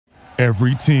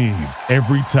Every team,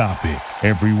 every topic,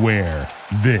 everywhere.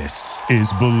 This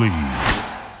is Believe.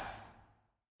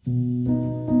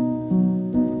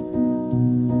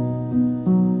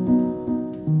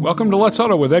 Welcome to Let's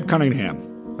Huddle with Ed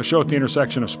Cunningham, a show at the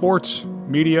intersection of sports,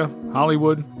 media,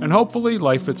 Hollywood, and hopefully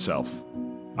life itself.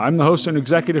 I'm the host and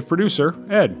executive producer,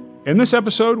 Ed. In this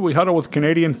episode, we huddle with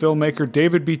Canadian filmmaker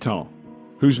David Biton,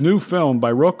 whose new film, By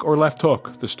Rook or Left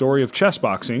Hook, The Story of Chess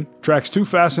Boxing, tracks two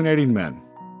fascinating men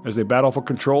as they battle for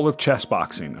control of chess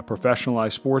boxing, a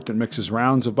professionalized sport that mixes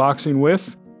rounds of boxing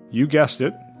with, you guessed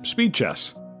it, speed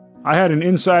chess. I had an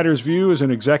insider's view as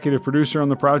an executive producer on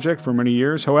the project for many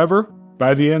years. However,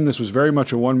 by the end, this was very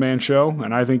much a one-man show,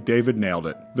 and I think David nailed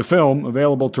it. The film,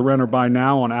 available to rent or buy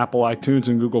now on Apple iTunes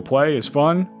and Google Play, is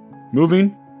fun,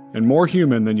 moving, and more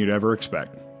human than you'd ever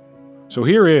expect. So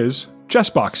here is Chess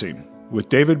Boxing with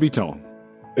David Biton.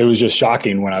 It was just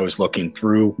shocking when I was looking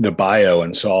through the bio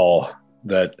and saw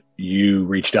that you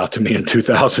reached out to me in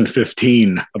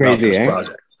 2015 about this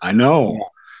project. I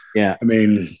know. Yeah. I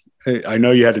mean, I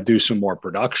know you had to do some more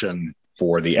production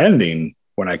for the ending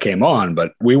when I came on,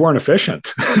 but we weren't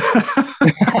efficient.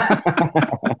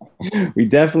 We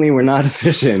definitely were not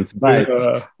efficient, but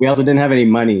we also didn't have any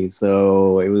money.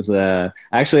 So it was,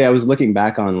 actually, I was looking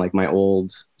back on like my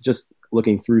old, just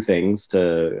looking through things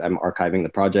I'm archiving the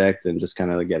project and just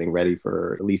kind of getting ready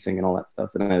for releasing and all that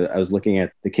stuff. And I was looking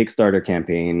at the Kickstarter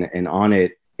campaign, and on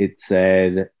it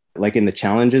said, like in the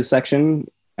challenges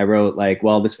section, I wrote like,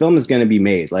 well, this film is going to be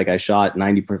made. Like I shot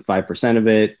 95% of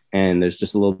it, and there's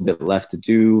just a little bit left to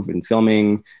do in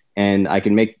filming. And I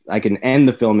can end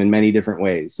the film in many different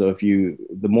ways. So the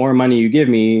more money you give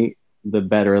me, the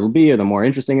better it'll be, or the more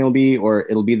interesting it'll be, or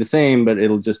it'll be the same, but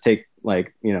it'll just take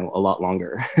like, a lot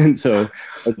longer. And so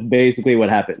that's basically what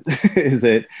happened is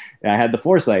that I had the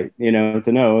foresight,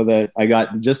 to know that I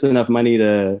got just enough money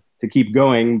to keep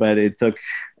going, but it took,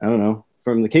 I don't know,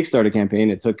 from the Kickstarter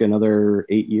campaign, it took another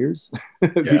 8 years.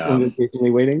 People were patiently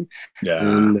waiting. Yeah.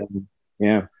 And,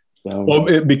 So, well,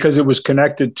 because it was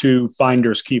connected to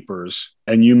Finders Keepers,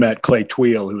 and you met Clay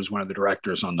Tweel, who was one of the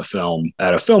directors on the film,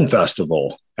 at a film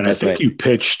festival. And I think you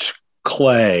pitched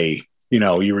Clay,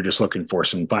 you were just looking for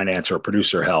some finance or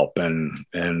producer help.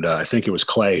 And I think it was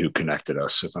Clay who connected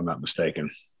us, if I'm not mistaken.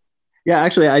 Yeah,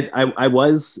 actually, I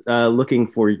was looking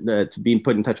for to be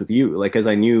put in touch with you, like, because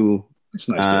I knew. It's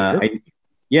nice to hear.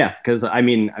 Yeah, because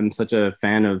I'm such a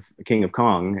fan of King of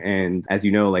Kong. And as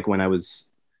you know, like when I was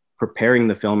preparing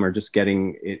the film or just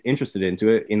getting interested into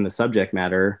it in the subject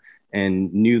matter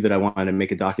and knew that I wanted to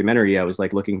make a documentary, I was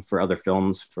like looking for other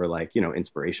films for like,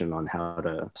 inspiration on how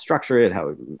to structure it,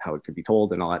 how it could be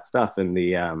told and all that stuff. And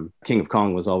the King of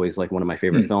Kong was always like one of my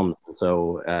favorite films.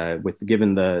 So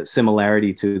given the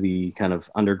similarity to the kind of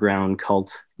underground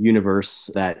cult universe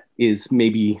that is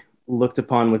maybe looked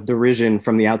upon with derision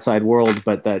from the outside world,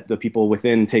 but that the people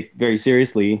within take very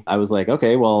seriously, I was like,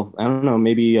 okay, well, I don't know,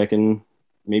 maybe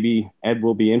Ed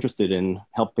will be interested in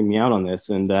helping me out on this.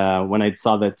 And when I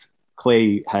saw that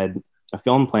Clay had a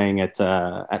film playing at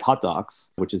Hot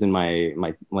Docs, which is in my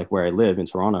like where I live in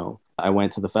Toronto, I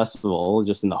went to the festival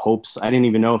just in the hopes. I didn't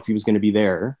even know if he was going to be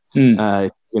there,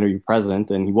 you're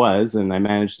present, and he was. And I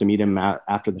managed to meet him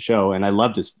after the show, and I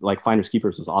loved his like Finders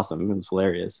Keepers was awesome. It was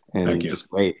hilarious and just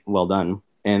great, well done.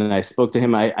 And I spoke to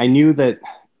him. I knew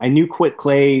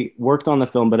Clay worked on the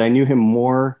film, but I knew him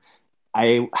more.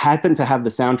 I happened to have the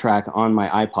soundtrack on my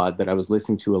iPod that I was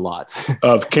listening to a lot.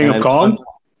 Of King of Kong?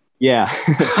 Yeah.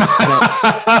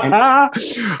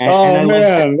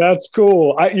 Man, that's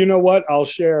cool. You know what? I'll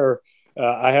share.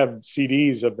 I have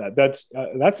CDs of that. That's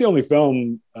the only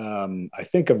film I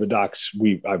think of the docs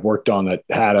I've worked on that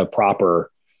had a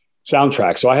proper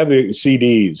soundtrack. So I have the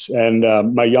CDs,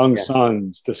 and my young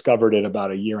sons discovered it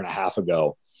about a year and a half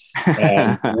ago.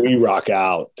 And we rock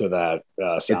out to that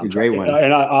soundtrack. It's a great one.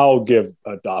 And I'll give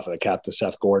a doff of the cap to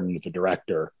Seth Gordon, the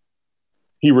director.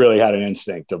 He really had an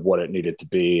instinct of what it needed to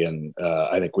be. And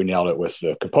I think we nailed it with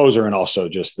the composer, and also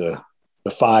just the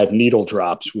 5 needle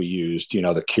drops we used,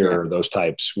 the Cure, those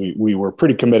types. We were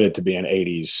pretty committed to being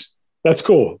 80s. That's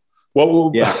cool.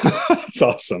 Well, yeah, it's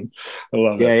awesome. I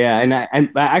love it. Yeah, and I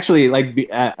actually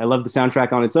I love the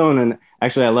soundtrack on its own, and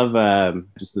actually I love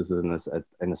just as an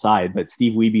aside, but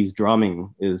Steve Wiebe's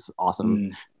drumming is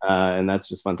awesome, and that's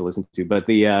just fun to listen to. But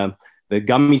the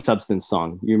Gummy Substance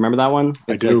song, you remember that one?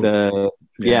 It's I do. Like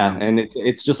and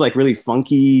it's just like really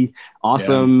funky,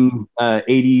 awesome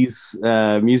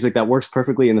 80s music that works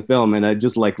perfectly in the film, and I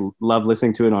just like love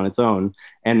listening to it on its own.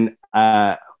 And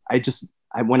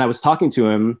when I was talking to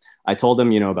him, I told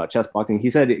him, about chess boxing. He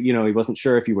said, he wasn't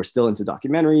sure if you were still into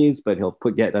documentaries, but he'll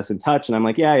get us in touch. And I'm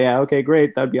like, yeah, okay,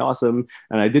 great, that'd be awesome.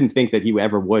 And I didn't think that he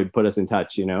ever would put us in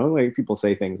touch. Like people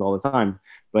say things all the time,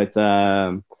 but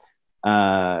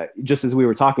just as we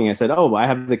were talking, I said, "Oh, I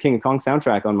have the King of Kong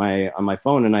soundtrack on my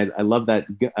phone, and I love that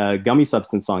Gummy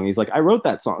Substance song." He's like, "I wrote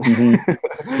that song."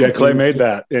 Mm-hmm. Yeah, Clay made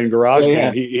that in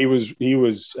GarageBand. Yeah. He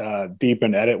was deep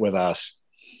in edit with us,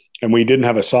 and we didn't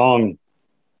have a song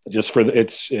just for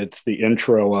it's the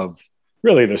intro of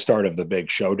really the start of the big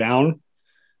showdown.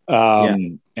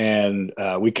 And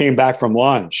we came back from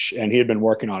lunch, and he had been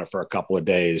working on it for a couple of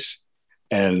days.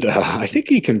 And I think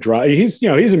he can drive. He's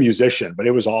a musician, but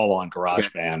it was all on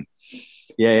GarageBand.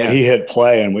 Yeah. And he hit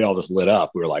play, and we all just lit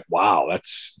up. We were like, "Wow,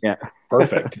 that's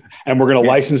perfect!" And we're going to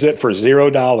license it for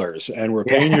 $0, and we're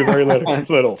paying you very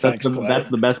little. Thanks, Clay. That's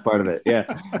the best part of it. Yeah.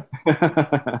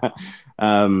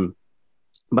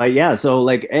 But yeah, so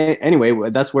like anyway,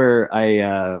 that's where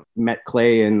I met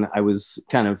Clay, and I was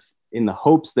kind of in the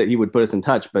hopes that he would put us in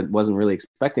touch, but wasn't really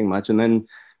expecting much. And then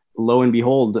lo and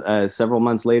behold, several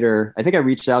months later, I think I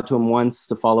reached out to him once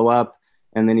to follow up.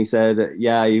 And then he said,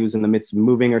 yeah, he was in the midst of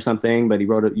moving or something, but he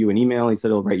wrote you an email. He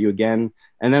said, he'll write you again.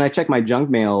 And then I checked my junk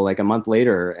mail like a month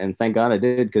later, and thank God I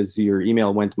did, because your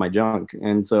email went to my junk.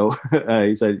 And so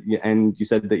he said, and you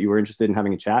said that you were interested in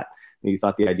having a chat, and you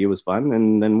thought the idea was fun.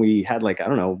 And then we had like, I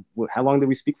don't know, how long did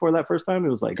we speak for that first time? It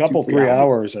was like three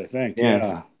hours, I think.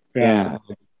 Yeah.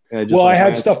 Well, I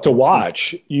had stuff to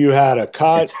watch. You had a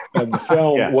cut of the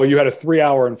film. Yeah. Well, you had a 3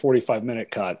 hour and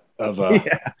 45-minute cut of a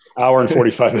hour and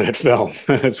 45-minute film.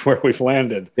 That's where we've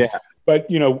landed. Yeah. But,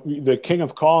 the King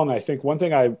of Kong, I think one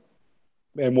thing and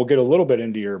we'll get a little bit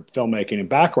into your filmmaking and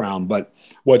background, but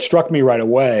what struck me right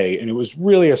away, and it was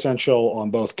really essential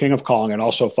on both King of Kong and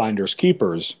also Finders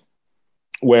Keepers,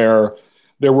 where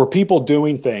there were people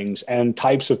doing things and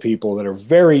types of people that are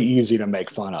very easy to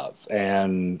make fun of.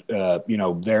 And,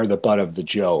 they're the butt of the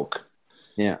joke.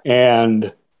 Yeah.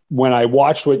 And when I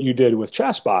watched what you did with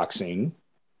chess boxing,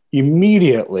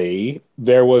 immediately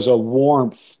there was a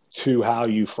warmth to how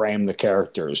you frame the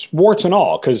characters, warts and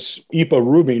all, because Ipa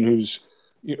Rubin, who's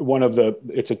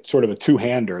it's a sort of a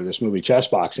two-hander, this movie Chess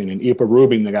Boxing, and Ipa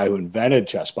Rubin, the guy who invented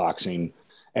chess boxing,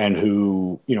 and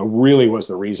who, really was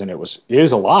the reason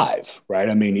is alive, right?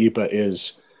 I mean, Ipa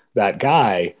is that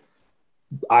guy.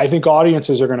 I think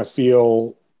audiences are going to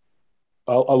feel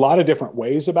a lot of different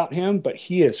ways about him, but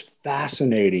he is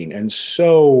fascinating. And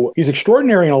so he's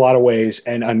extraordinary in a lot of ways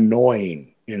and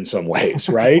annoying in some ways,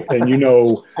 right? And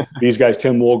these guys,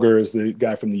 Tim Woolger is the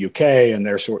guy from the UK, and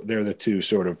they're the two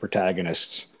sort of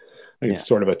protagonists. I think it's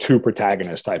sort of a two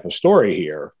protagonist type of story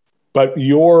here. But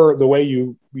the way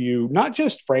you not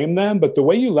just frame them, but the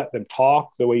way you let them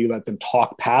talk, the way you let them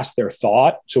talk past their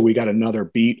thought. So we got another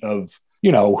beat of,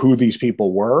 who these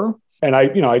people were. And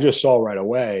I just saw right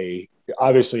away,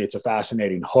 obviously it's a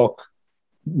fascinating hook.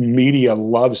 Media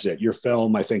loves it. Your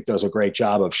film, I think, does a great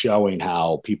job of showing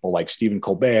how people like Stephen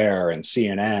Colbert and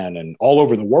CNN and all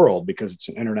over the world, because it's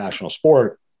an international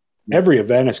sport, every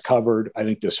event is covered. I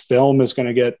think this film is going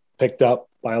to get picked up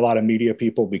by a lot of media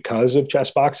people because of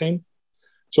chess boxing.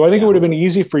 So I think it would have been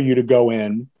easy for you to go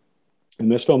in,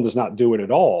 and this film does not do it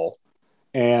at all,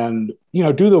 and,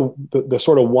 do the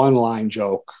sort of one-line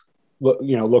joke,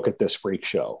 look at this freak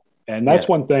show. And that's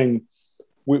one thing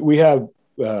we have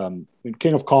in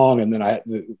King of Kong. And then I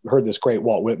heard this great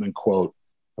Walt Whitman quote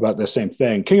about the same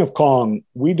thing. King of Kong,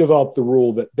 we developed the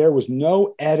rule that there was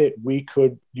no edit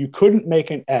you couldn't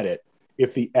make an edit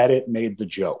if the edit made the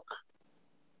joke.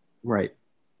 Right.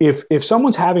 If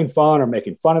someone's having fun or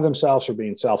making fun of themselves or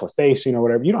being self-effacing or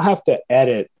whatever, you don't have to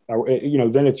edit, or,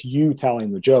 then it's you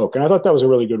telling the joke. And I thought that was a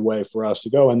really good way for us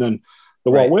to go. And then the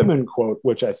Walt Whitman quote,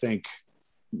 which I think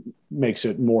makes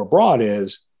it more broad,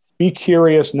 is be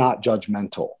curious, not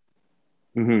judgmental.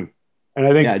 Mm-hmm. And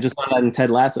I think I just saw that in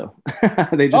Ted Lasso.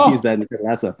 They just used that in Ted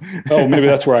Lasso. Maybe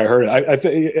that's where I heard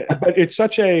it. But it's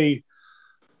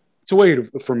it's a way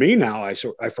for me now.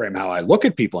 I frame how I look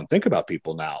at people and think about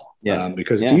people now,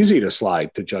 because it's easy to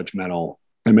slide to judgmental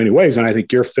in many ways. And I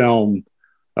think your film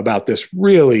about this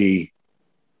really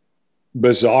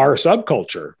bizarre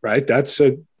subculture, right? It's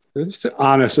an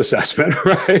honest assessment,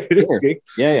 right?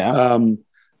 Sure.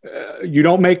 You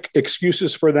don't make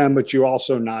excuses for them, but you're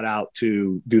also not out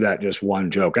to do that just one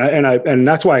joke. And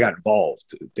that's why I got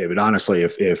involved, David. Honestly,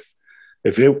 if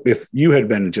you had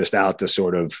been just out to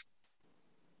sort of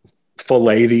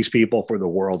fillet these people for the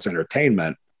world's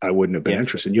entertainment, I wouldn't have been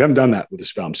interested. You haven't done that with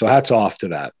this film, so hats off to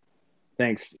that.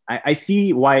 Thanks. I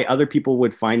see why other people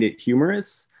would find it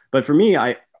humorous, but for me,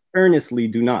 I earnestly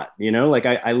do not.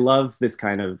 I love this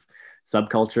kind of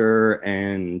subculture.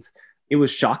 And it was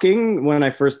shocking when I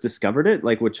first discovered it,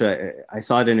 like, which I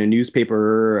saw it in a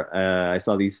newspaper. I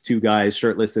saw these two guys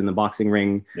shirtless in the boxing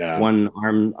ring, one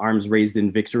arms raised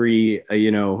in victory,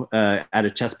 at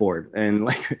a chessboard. And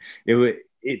like,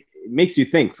 it makes you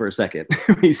think for a second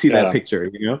when you see that picture,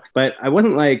 but I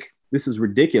wasn't like, this is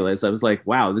ridiculous. I was like,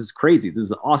 wow, this is crazy. This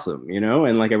is awesome,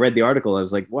 And like, I read the article. I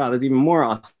was like, wow, that's even more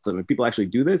awesome. If people actually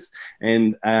do this.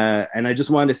 And I just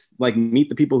wanted to like meet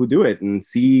the people who do it and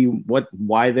see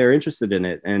why they're interested in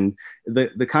it. And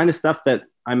the kind of stuff that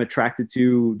I'm attracted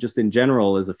to just in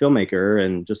general as a filmmaker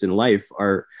and just in life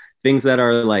are things that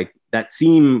are like, that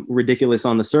seem ridiculous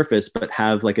on the surface, but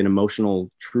have like an emotional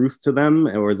truth to them,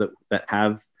 or that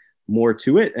have more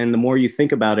to it. And the more you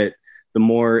think about it, the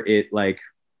more it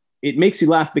makes you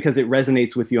laugh because it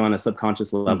resonates with you on a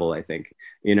subconscious level, I think,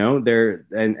 and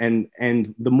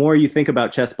the more you think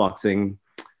about chess boxing,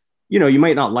 you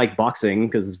might not like boxing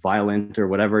because it's violent or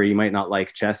whatever. You might not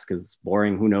like chess because it's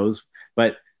boring, who knows?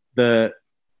 But the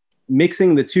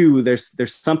mixing the two, there's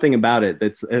something about it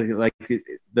that's like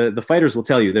the fighters will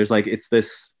tell you, there's like, it's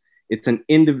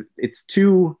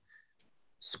two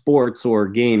sports or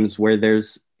games where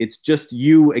it's just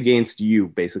you against you,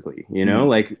 basically,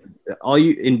 like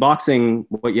in boxing,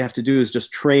 what you have to do is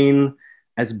just train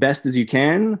as best as you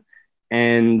can.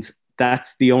 And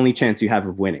that's the only chance you have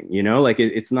of winning, like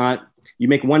it's not, you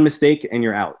make one mistake and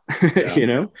you're out,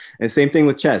 and same thing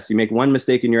with chess. You make one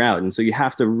mistake and you're out. And so you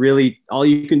have to really, all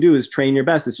you can do is train your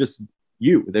best. It's just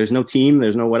you, there's no team,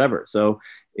 there's no whatever. So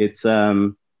it's,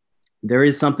 there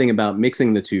is something about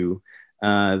mixing the two,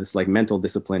 this like mental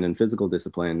discipline and physical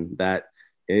discipline that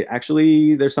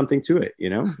there's something to it,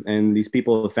 and these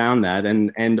people have found that.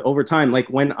 And over time, like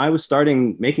when I was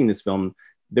starting making this film,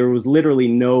 there was literally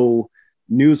no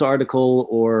news article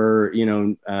or,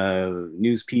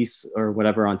 news piece or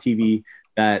whatever on TV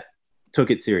that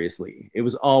took it seriously. It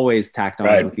was always tacked on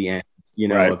at the end,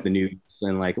 of the news,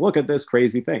 and like, look at this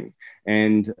crazy thing.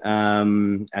 And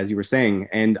as you were saying,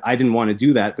 and I didn't want to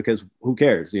do that because who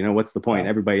cares? What's the point?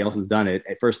 Everybody else has done it,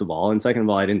 first of all. And second of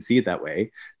all, I didn't see it that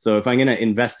way. So if I'm going to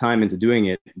invest time into doing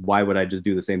it, why would I just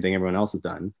do the same thing everyone else has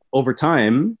done? Over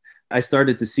time, I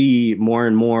started to see more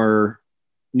and more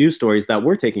news stories that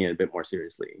were taking it a bit more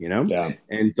seriously,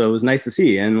 And so it was nice to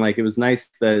see. And like, it was nice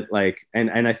that like, and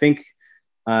I think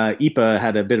Ipa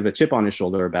had a bit of a chip on his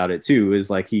shoulder about it too, is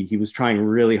like he was trying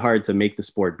really hard to make the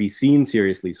sport be seen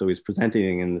seriously. So he's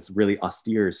presenting it in this really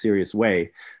austere, serious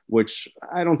way, which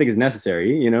I don't think is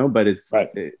necessary, but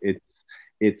it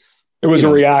was a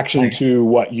reaction to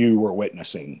what you were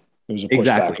witnessing. It was a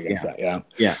pushback against that.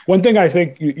 Yeah. One thing I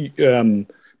think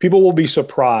people will be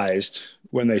surprised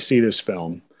when they see this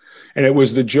film, and it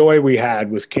was the joy we had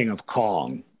with King of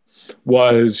Kong,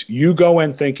 was you go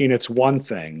in thinking it's one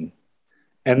thing,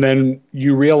 and then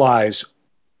you realize,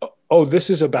 oh, this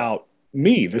is about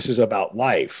me. This is about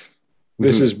life.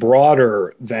 This is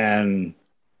broader than,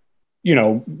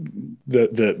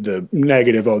 the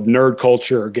negative of nerd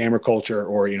culture or gamer culture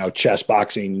or, chess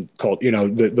boxing culture,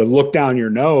 the look down your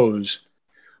nose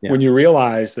when you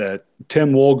realize that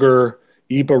Tim Woolger,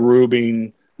 Ipa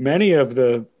Rubin, many of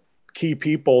the key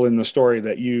people in the story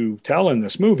that you tell in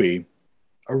this movie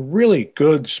are really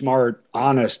good, smart,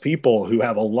 honest people who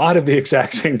have a lot of the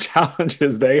exact same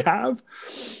challenges they have.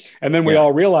 And then we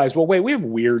all realize, well, wait, we have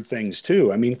weird things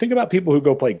too. I mean, think about people who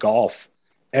go play golf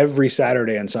every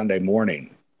Saturday and Sunday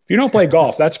morning. If you don't play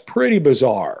golf, that's pretty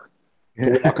bizarre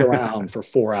to walk around for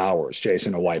 4 hours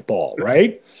chasing a white ball,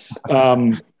 right?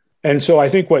 And so I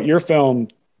think what your film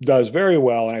does very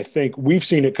well, and I think we've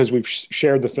seen it because we've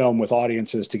shared the film with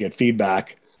audiences to get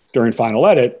feedback during final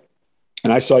edit.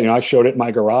 And I saw, I showed it in my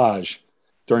garage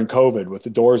during COVID with the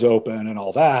doors open and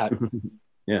all that.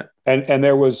 Yeah. And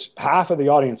there was half of the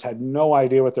audience had no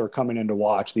idea what they were coming in to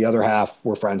watch. The other half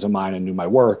were friends of mine and knew my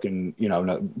work and,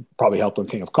 probably helped on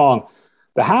King of Kong.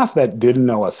 The half that didn't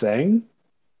know a thing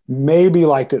maybe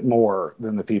liked it more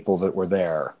than the people that were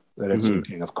there that had seen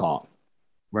King of Kong.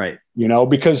 Right.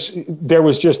 Because there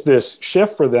was just this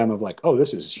shift for them of like, oh,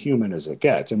 this is human as it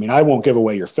gets. I mean, I won't give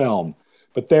away your film,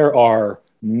 but there are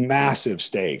massive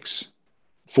stakes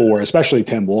for especially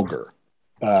Tim Woolger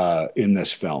in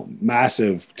this film,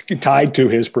 massive, tied to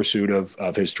his pursuit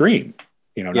of his dream,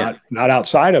 not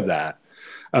outside of that,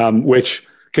 which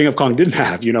King of Kong didn't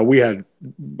have. We had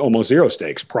almost zero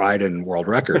stakes, pride and world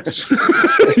records.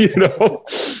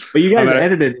 But you guys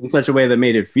edited it in such a way that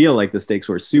made it feel like the stakes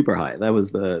were super high. That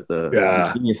was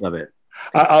the genius of it.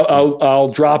 I'll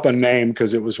drop a name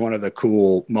because it was one of the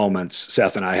cool moments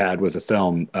Seth and I had with the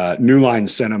film. New Line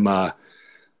Cinema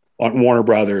on Warner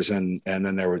Brothers, and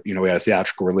then there were we had a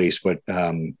theatrical release, but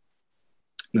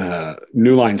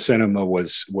New Line Cinema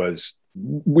was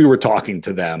we were talking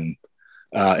to them,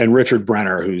 and Richard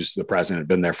Brenner, who's the president, had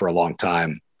been there for a long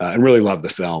time and really loved the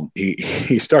film.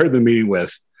 He started the meeting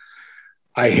with,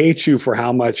 "I hate you for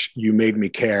how much you made me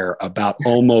care about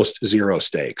almost zero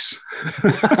stakes."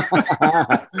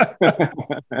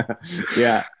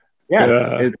 Yeah.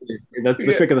 That's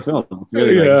the trick of the film. It's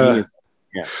really genius.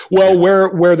 Yeah. Well,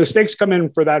 where the stakes come in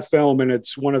for that film, and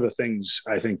it's one of the things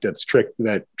I think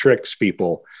that tricks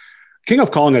people. King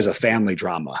of Kong is a family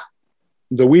drama.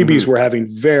 The Weebies were having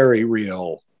very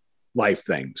real life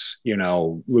things,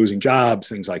 losing jobs,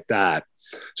 things like that.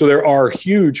 So there are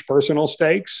huge personal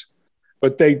stakes,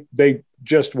 but they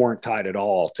just weren't tied at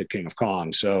all to King of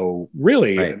Kong. So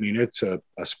really, right. I mean, it's a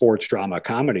sports drama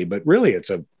comedy, but really it's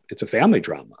a family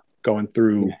drama going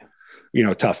through,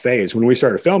 tough phase. When we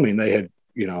started filming, they had,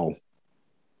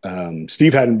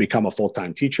 Steve hadn't become a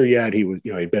full-time teacher yet. He was,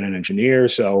 he'd been an engineer.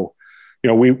 So,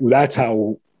 that's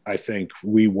how I think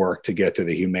we worked to get to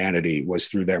the humanity, was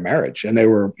through their marriage. And they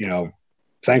were,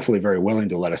 thankfully very willing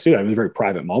to let us do that. I mean, very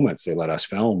private moments they let us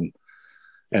film,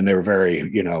 and they were very,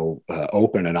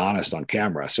 open and honest on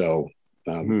camera. So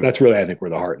that's really, I think, where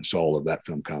the heart and soul of that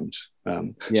film comes.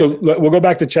 So we'll go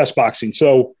back to chess boxing.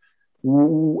 So,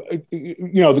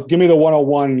 give me the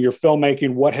 101, your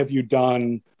filmmaking. What have you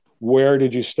done? Where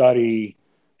did you study?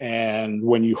 And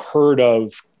when you heard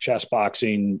of chess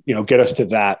boxing, get us to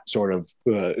that sort of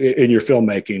in your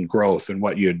filmmaking growth and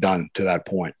what you had done to that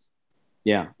point.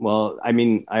 Yeah. Well, I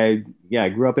mean, I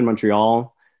grew up in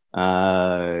Montreal,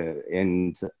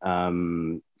 and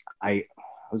I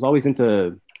was always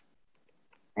into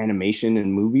animation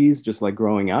and movies, just like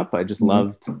growing up. I just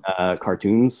loved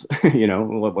cartoons.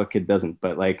 What kid doesn't?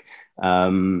 But like,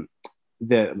 I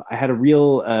had a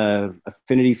real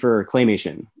affinity for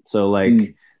claymation. So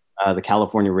like the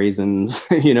California Raisins,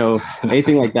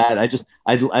 anything like that.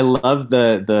 I love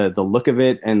the look of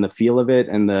it and the feel of it,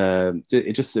 and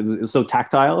it was so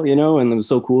tactile, and it was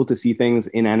so cool to see things,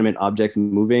 inanimate objects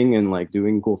moving and like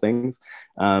doing cool things.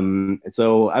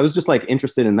 So I was just like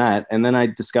interested in that. And then I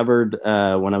discovered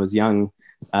when I was young,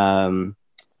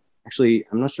 actually,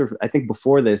 I'm not sure. I think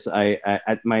before this,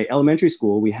 at my elementary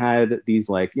school, we had these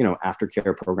like,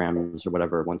 aftercare programs or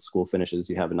whatever. Once school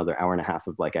finishes, you have another hour and a half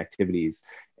of like activities,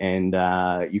 and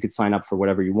you could sign up for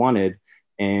whatever you wanted.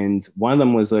 And one of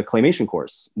them was a claymation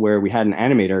course where we had an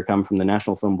animator come from the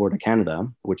National Film Board of Canada,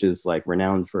 which is like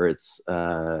renowned for its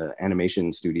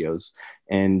animation studios.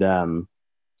 And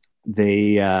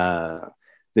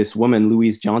this woman,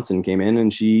 Louise Johnson, came in,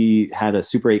 and she had a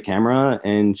Super 8 camera,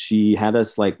 and she had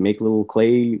us like make little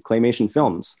claymation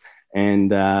films.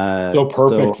 And so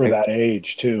perfect for that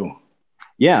age too.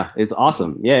 Yeah, it's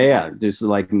awesome. Yeah. Just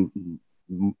like,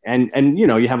 and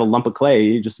you have a lump of clay,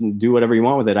 you just do whatever you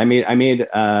want with it. I made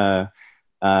a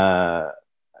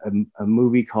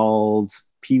movie called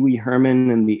Pee Wee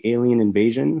Herman and the Alien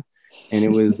Invasion, and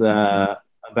it was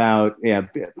about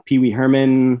Pee Wee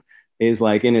Herman is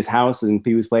like in his house in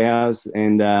Pee Wee's Playhouse,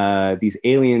 and these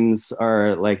aliens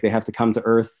are like, they have to come to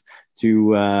Earth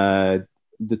to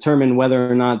determine whether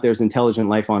or not there's intelligent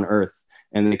life on Earth.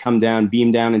 And they come down, beam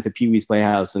down into Pee Wee's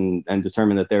Playhouse and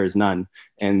determine that there is none.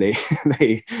 And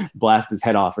they blast his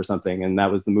head off or something. And that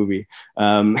was the movie.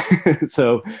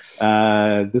 So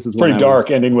this is pretty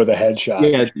dark, ending with a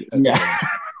headshot. Yeah.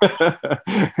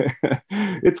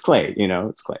 It's clay,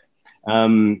 it's clay.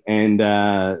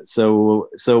 So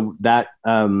that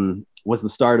was the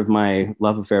start of my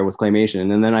love affair with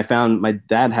claymation. And then I found my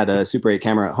dad had a Super 8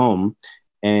 camera at home,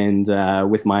 and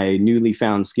with my newly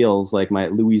found skills, like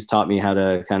Louise taught me how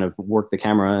to kind of work the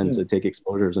camera and to take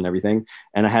exposures and everything.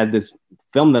 And I had this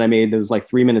film that I made that was like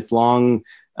 3 minutes long,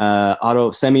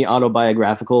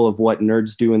 semi-autobiographical of what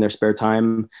nerds do in their spare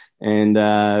time. And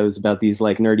it was about these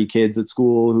like nerdy kids at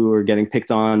school who are getting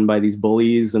picked on by these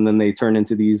bullies, and then they turn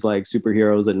into these like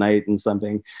superheroes at night and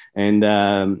something.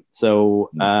 And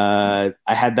so I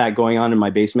had that going on in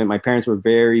my basement. My parents were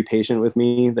very patient with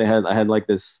me. I had like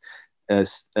this a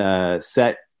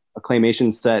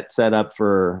claymation set up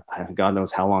for God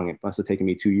knows how long. It must have taken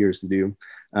me 2 years to do.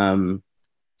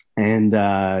 And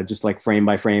just like frame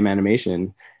by frame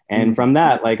animation. And from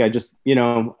that, like, I just,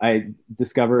 I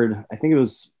discovered, I think it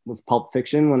was with Pulp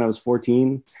Fiction when I was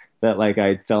 14, that like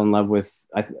I fell in love with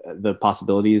the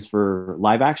possibilities for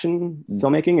live action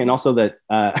filmmaking. And also that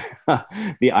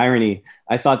the irony,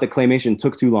 I thought that claymation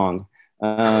took too long.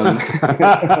 Well,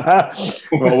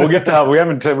 we'll get to how we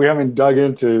haven't dug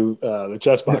into the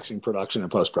chess boxing production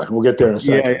and post production. We'll get there in a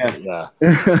second. Yeah.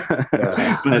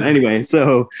 But anyway,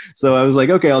 so I was like,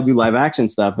 okay, I'll do live action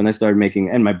stuff, and I started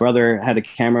making. And my brother had a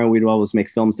camera. We'd always make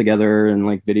films together and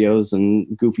like videos and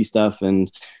goofy stuff.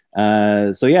 And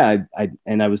so yeah,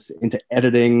 I was into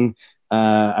editing.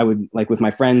 I would, like, with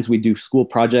my friends, we'd do school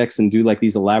projects and do like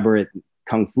these elaborate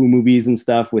kung fu movies and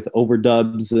stuff with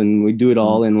overdubs, and we do it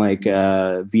all in like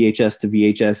VHS to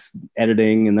VHS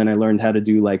editing. And then I learned how to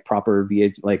do like proper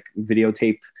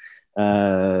videotape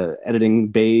editing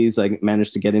bays. I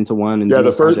managed to get into one. And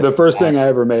the first thing I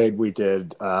ever made, we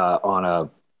did on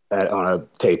a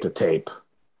tape to tape.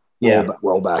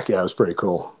 Rollback. Yeah, it was pretty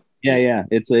cool. Yeah.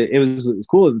 It was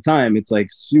cool at the time. It's like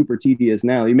super tedious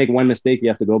now. You make one mistake, you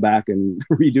have to go back and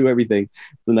redo everything.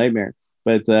 It's a nightmare.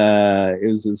 But it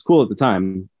was cool at the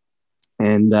time.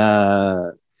 And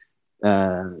then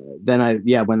when I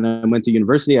went to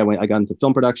university, I got into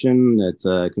film production at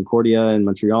Concordia in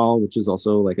Montreal, which is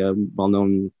also like a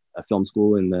well-known film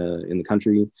school in the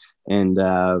country. And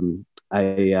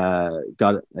I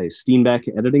got a Steenbeck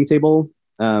editing table.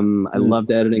 I loved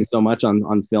editing so much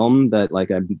on film that like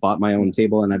I bought my own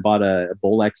table, and I bought a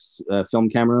Bolex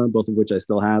film camera, both of which I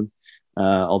still have.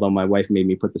 Although my wife made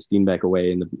me put the Steenbeck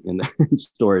away in the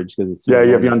storage because it's you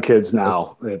have young kids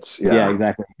now. Yeah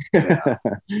exactly. Yeah.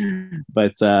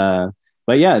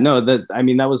 But yeah, no, that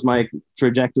was my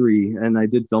trajectory, and I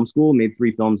did film school, made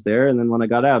 3 films there, and then when I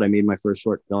got out, I made my first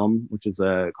short film, which is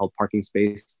called Parking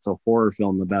Space. It's a horror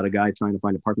film about a guy trying to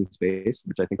find a parking space,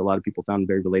 which I think a lot of people found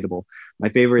very relatable. My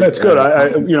favorite. That's good.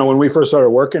 When we first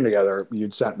started working together,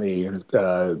 you'd sent me. You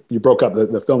broke up.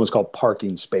 The film is called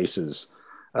Parking Spaces.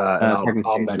 And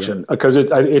I'll mention because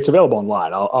it's available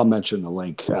online. I'll mention the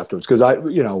link afterwards because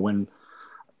when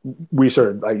we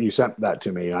started, you sent that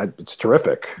to me. It's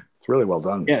terrific. It's really well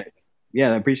done.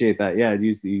 Yeah, I appreciate that. Yeah,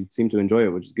 you seem to enjoy it,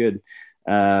 which is good.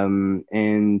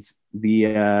 And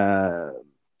the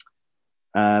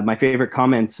my favorite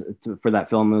comment for that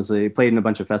film was it played in a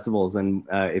bunch of festivals, and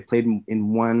it played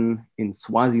in one in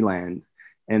Swaziland.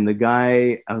 And the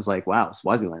guy, I was like, wow,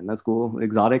 Swaziland, that's cool,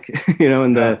 exotic,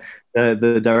 and the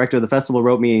director of the festival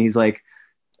wrote me, and he's like,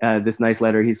 this nice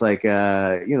letter. He's like,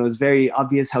 it's very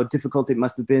obvious how difficult it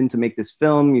must have been to make this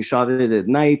film. You shot it at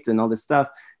night and all this stuff.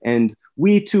 And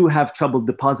we too have trouble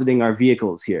depositing our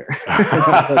vehicles here.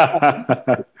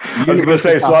 I was going to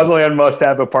say Swaziland must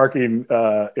have a parking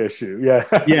issue. Yeah.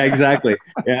 Yeah, exactly.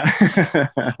 Yeah.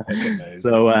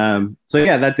 So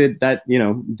yeah, did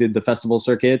the festival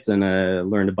circuit, and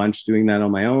learned a bunch doing that on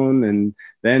my own. And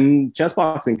then chess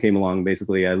boxing came along.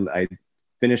 Basically, I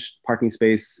finished Parking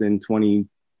Space in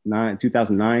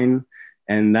 2009,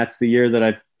 and that's the year that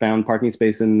I found Parking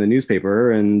Space in the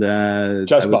newspaper. And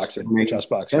chess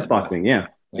boxing, yeah.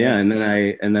 And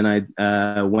then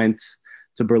I went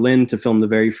to Berlin to film the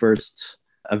very first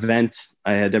event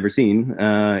I had ever seen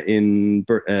in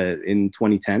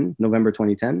 2010, November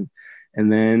 2010,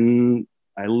 and then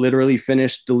I literally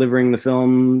finished delivering the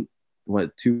film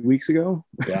 2 weeks ago.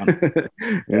 Yeah.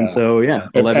 And so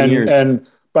 11 years. And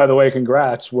by the way,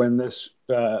 congrats. When this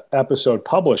episode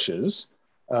publishes,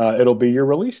 it'll be your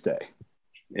release day.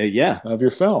 Of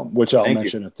your film, which I'll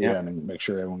mention at the end and make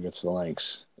sure everyone gets the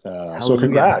links. So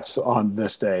congrats on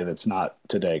this day. That's not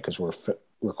today because we're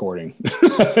recording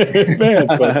in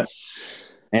advance. But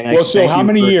so how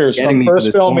many years from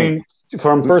first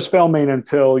filming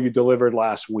until you delivered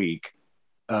last week?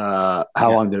 How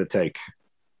long did it take?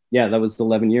 Yeah, that was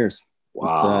 11 years.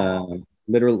 Wow. It's,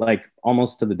 literally like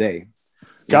almost to the day.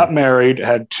 Got married,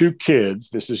 had 2 kids.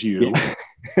 This is you.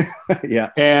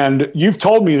 Yeah. And you've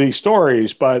told me these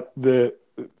stories, but there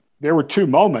were 2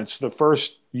 moments. The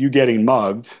first, you getting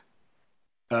mugged.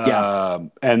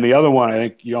 And the other one, I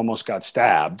think you almost got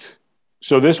stabbed.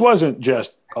 So this wasn't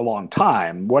just a long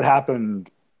time. What happened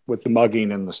with the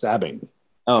mugging and the stabbing?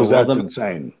 Because that's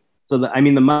insane. So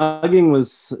the mugging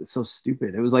was so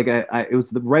stupid. It was like it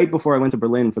was right before I went to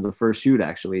Berlin for the first shoot.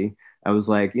 Actually, I was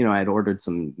like, I had ordered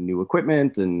some new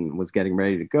equipment and was getting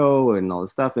ready to go and all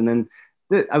this stuff. And then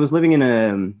I was living in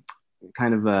a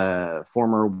kind of a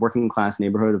former working class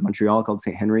neighborhood of Montreal called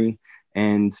St. Henry,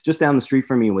 and just down the street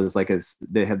from me was like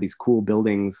they have these cool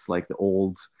buildings, like the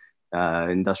old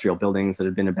industrial buildings that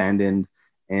had been abandoned.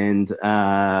 And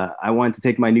I wanted to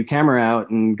take my new camera out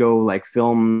and go like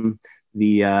film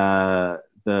the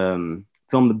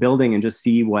building and just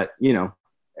see what the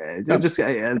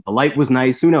light was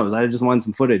nice, who knows, I just wanted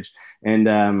some footage.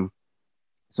 And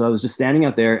so I was just standing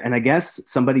out there, and I guess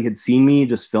somebody had seen me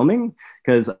just filming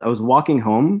because I was walking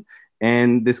home,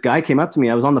 and this guy came up to me.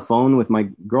 I was on the phone with my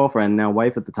girlfriend, now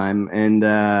wife at the time, and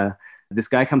this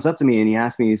guy comes up to me and he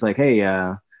asked me, he's like, hey,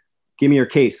 give me your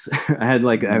case. I had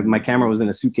my camera was in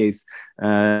a suitcase,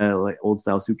 like old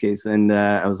style suitcase. And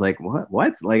I was like,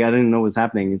 what? Like, I didn't know what was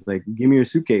happening. He's like, give me your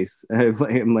suitcase.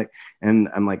 I'm like,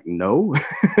 no.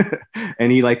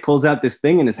 And he like pulls out this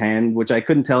thing in his hand, which I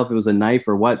couldn't tell if it was a knife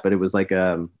or what, but it was like,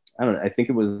 I don't know. I think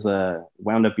it was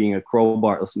wound up being a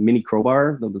crowbar, a mini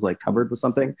crowbar that was like covered with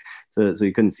something. So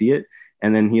you couldn't see it.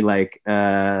 And then he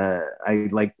I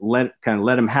let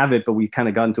him have it, but we kind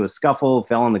of got into a scuffle,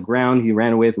 fell on the ground. He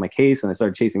ran away with my case and I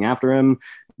started chasing after him.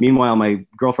 Meanwhile, my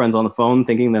girlfriend's on the phone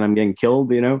thinking that I'm getting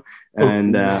killed, and,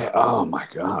 oh my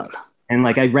God. And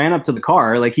like, I ran up to the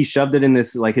car, like he shoved it in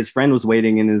this, like his friend was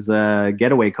waiting in his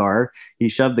getaway car. He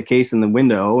shoved the case in the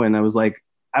window and I was like,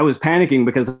 I was panicking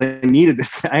because I needed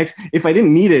this. If I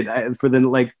didn't need it for the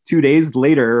like 2 days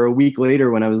later or a week later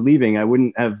when I was leaving, I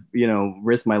wouldn't have,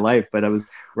 risked my life, but I was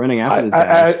running after this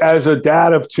guy. As a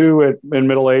dad of two in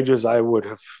Middle Ages, I would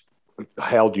have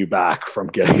held you back from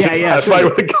getting fight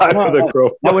with a guy with a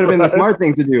crowbar. That would have been the smart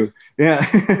thing to do. Yeah.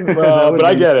 But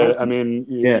I get it. I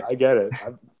mean, I get it.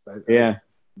 Yeah.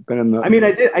 Been in the. I mean,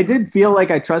 I did feel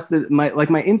like I trusted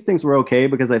my instincts were okay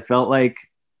because I felt like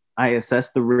I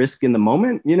assessed the risk in the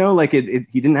moment, like he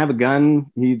didn't have a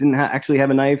gun. He didn't actually have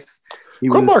a knife.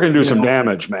 Crowbar can do some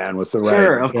damage, man, with the right.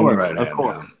 Sure,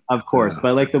 of course.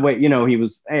 But like the way, he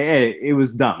was, it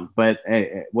was dumb, but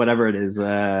whatever it is,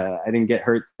 I didn't get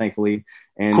hurt, thankfully.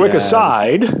 And quick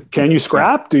aside, can you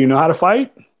scrap? Do you know how to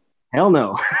fight? Hell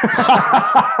no.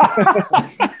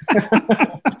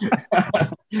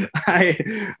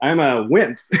 I'm a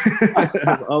wimp.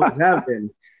 Always have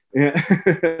been. Yeah.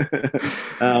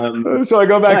 So I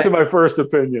go back to my first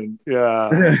opinion.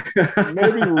 Yeah.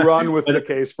 Maybe run with the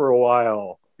case for a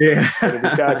while. Yeah. If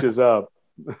it catches up.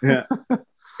 Yeah.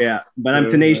 Yeah. But I'm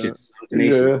tenacious.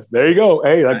 Yeah. There you go.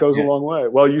 Hey, that goes a long way.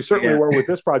 Well, you certainly were with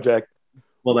this project.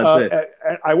 Well, that's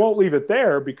it. I won't leave it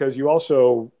there because you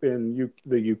also in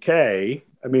the UK,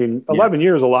 I mean, 11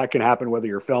 years, a lot can happen whether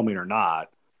you're filming or not.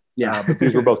 Yeah. But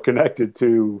these were both connected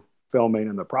to filming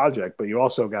in the project, but you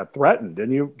also got threatened,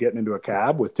 didn't you? Getting into a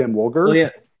cab with Tim Woolger. Well, yeah.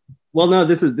 Well, no,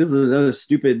 this is another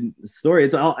stupid story.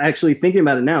 It's all actually thinking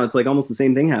about it now. It's like almost the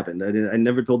same thing happened. I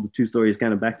never told the two stories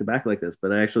kind of back to back like this,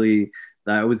 but I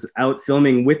was out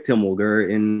filming with Tim Woolger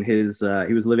in his,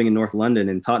 he was living in North London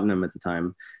in Tottenham at the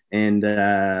time. And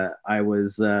I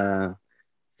was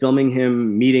filming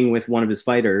him meeting with one of his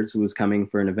fighters who was coming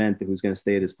for an event who was going to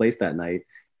stay at his place that night.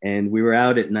 And we were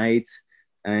out at night.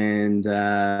 And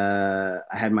I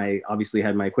had my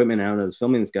equipment out. I was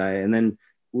filming this guy, and then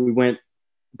we went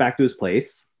back to his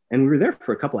place, and we were there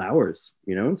for a couple of hours.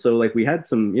 So like we had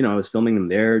some, I was filming them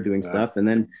there, doing stuff, and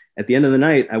then at the end of the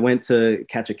night, I went to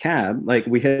catch a cab. Like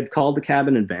we had called the cab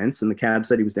in advance, and the cab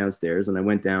said he was downstairs, and I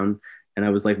went down, and I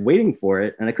was like waiting for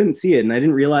it, and I couldn't see it, and I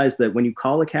didn't realize that when you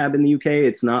call a cab in the UK,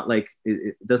 it's not like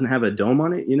it doesn't have a dome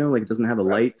on it, like it doesn't have a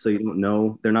light, so you don't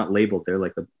know. They're not labeled. They're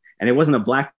like and it wasn't a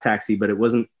black taxi, but it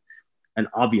wasn't an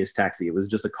obvious taxi. It was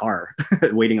just a car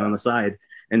waiting on the side.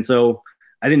 And so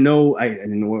I didn't know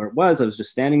where it was. I was just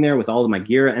standing there with all of my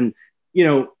gear. And,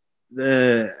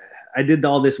 I did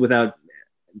all this without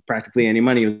practically any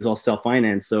money. It was all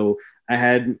self-financed. So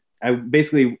I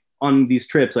basically on these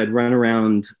trips, I'd run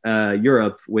around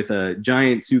Europe with a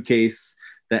giant suitcase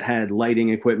that had lighting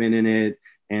equipment in it,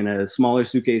 and a smaller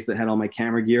suitcase that had all my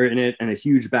camera gear in it, and a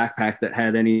huge backpack that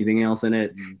had anything else in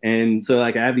it. Mm-hmm. And so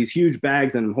like I have these huge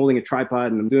bags and I'm holding a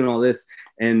tripod and I'm doing all this.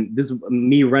 And this is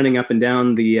me running up and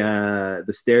down the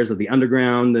stairs of the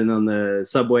underground and on the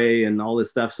subway and all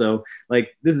this stuff. So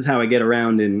like, this is how I get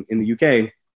around in the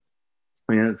UK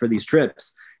for these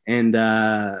trips. And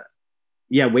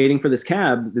waiting for this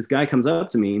cab, this guy comes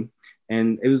up to me,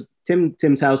 and it was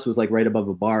Tim's house was like right above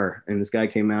a bar, and this guy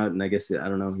came out, and I guess, I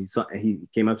don't know, he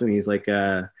came up to me. He's like,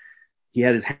 he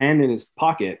had his hand in his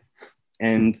pocket,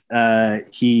 and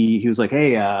he was like,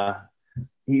 hey,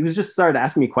 he was just started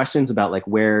asking me questions about like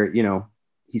where,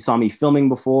 he saw me filming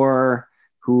before,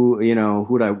 who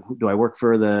do I work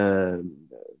for, the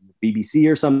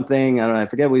BBC or something? I don't know. I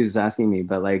forget what he was asking me,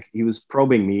 but like he was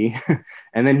probing me.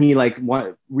 And then he like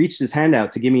reached his hand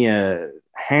out to give me a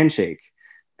handshake.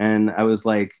 And I was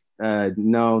like,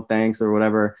 no, thanks, or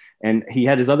whatever. And he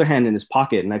had his other hand in his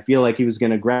pocket. And I feel like he was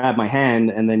going to grab my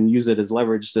hand and then use it as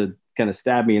leverage to kind of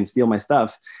stab me and steal my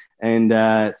stuff. And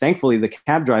thankfully, the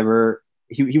cab driver,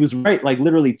 he was right, like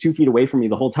literally 2 feet away from me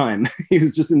the whole time. He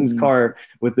was just in this car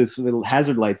with this little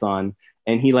hazard lights on.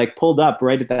 And he like pulled up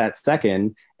right at that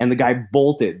second, and the guy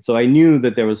bolted. So I knew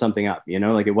that there was something up,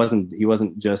 like it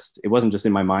wasn't just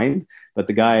in my mind, but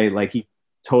the guy, like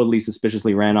totally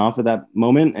suspiciously ran off at that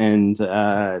moment. And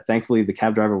thankfully the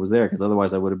cab driver was there, because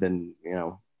otherwise I would have been,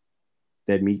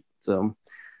 dead meat. So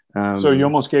you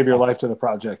almost gave your life to the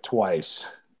project twice.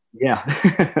 Yeah.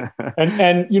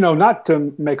 and not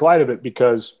to make light of it,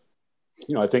 because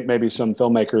I think maybe some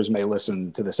filmmakers may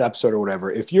listen to this episode or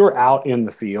whatever. If you're out in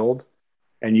the field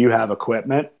and you have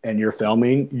equipment and you're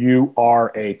filming, you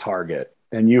are a target,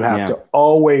 and you have to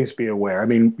always be aware. I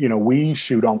mean, we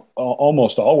shoot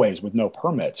almost always with no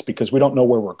permits, because we don't know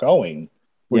where we're going.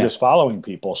 We're just following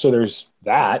people. So there's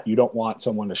that. You don't want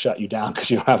someone to shut you down because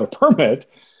you don't have a permit.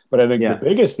 But I think the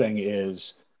biggest thing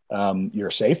is your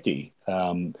safety.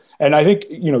 And I think,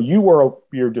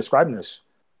 you're describing this,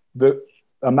 the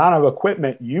amount of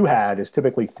equipment you had is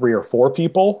typically 3 or 4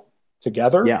 people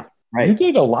together. Yeah. Right. You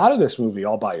did a lot of this movie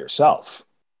all by yourself.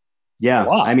 Yeah.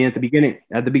 I mean, at the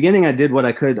beginning, I did what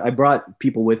I could. I brought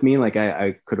people with me. Like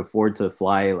I could afford to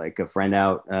fly like a friend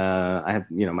out. I have,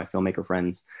 my filmmaker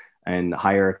friends, and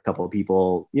hire a couple of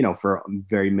people, for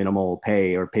very minimal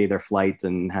pay, or pay their flights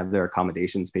and have their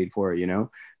accommodations paid for,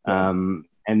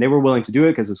 and they were willing to do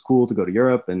it because it was cool to go to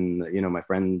Europe. And,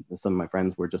 some of my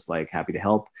friends were just like happy to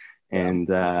help. And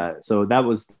so that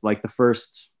was like the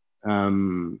first, I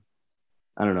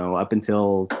don't know, up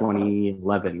until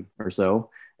 2011 or so.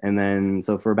 And then,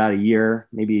 so for about a year,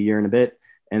 maybe a year and a bit.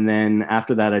 And then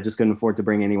after that, I just couldn't afford to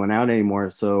bring anyone out anymore.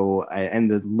 So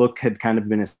and the look had kind of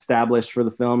been established for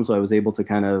the film. So I was able to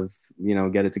kind of,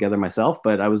 get it together myself,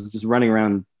 but I was just running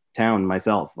around town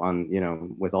myself on,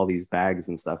 with all these bags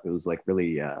and stuff. It was like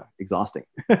really exhausting.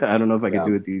 I don't know if I could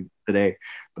do it today,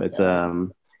 but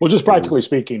well, just practically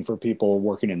speaking, for people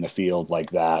working in the field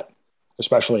like that,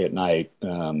 especially at night,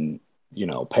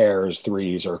 pairs,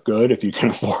 3s are good if you can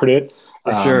afford it.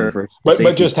 For sure.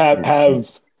 But just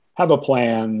have a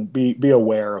plan, be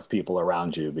aware of people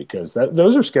around you, because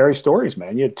those are scary stories,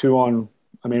 man. You had 2 on,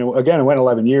 again, it went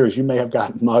 11 years. You may have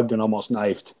gotten mugged and almost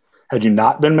knifed had you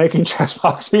not been making chess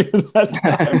boxing in that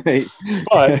time.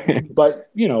 but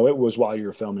it was while you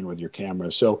were filming with your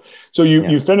camera. So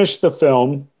you finished the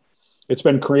film. It's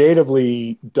been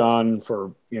creatively done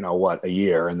for, a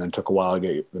year, and then took a while to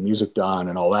get the music done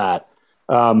and all that.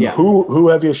 Who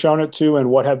have you shown it to, and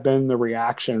what have been the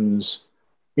reactions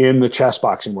in the chess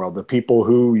boxing world? The people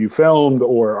who you filmed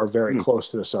or are very close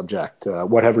to the subject,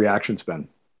 what have reactions been?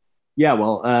 Yeah,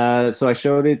 well, so I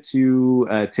showed it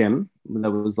to Tim.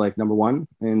 That was like number 1,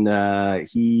 and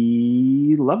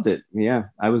he loved it. Yeah,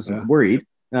 I was worried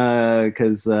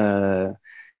because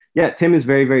Tim is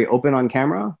very, very open on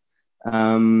camera,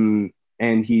 and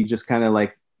he just kind of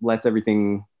like lets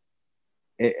everything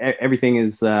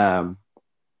is he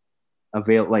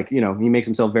makes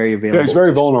himself very available. Yeah, he's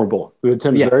very vulnerable.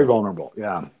 Tim's very vulnerable.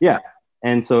 Yeah,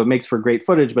 and so it makes for great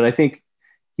footage. But I think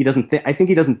he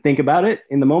doesn't think about it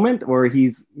in the moment, or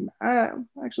he's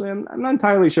actually I'm not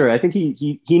entirely sure. I think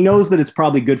he knows that it's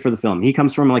probably good for the film. He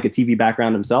comes from like a TV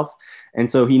background himself, and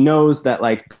so he knows that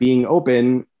like being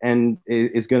open and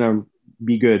is gonna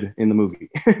be good in the movie.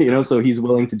 So he's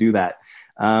willing to do that.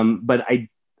 But I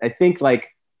think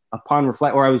like upon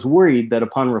reflect, or I was worried that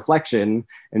upon reflection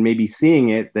and maybe seeing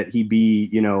it, that he'd be,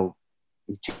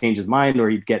 he'd change his mind, or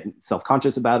he'd get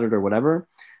self-conscious about it or whatever.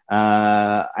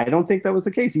 I don't think that was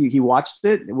the case. He watched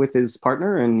it with his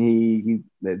partner, and he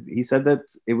said that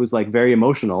it was like very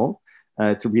emotional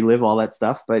to relive all that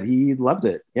stuff, but he loved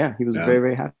it. Yeah. He was very,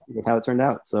 very happy with how it turned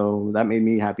out. So that made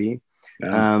me happy.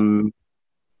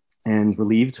 And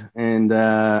relieved. And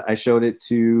I showed it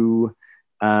to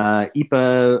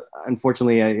Ipa.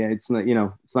 Unfortunately, it's not,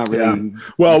 it's not really.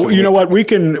 Well, you know what,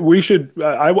 we should,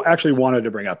 I actually wanted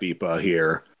to bring up Ipa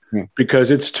here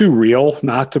because it's too real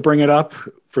not to bring it up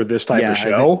for this type of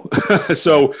show.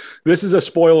 So this is a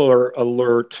spoiler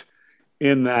alert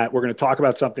in that we're going to talk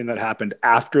about something that happened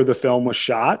after the film was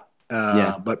shot.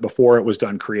 But before it was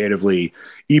done creatively.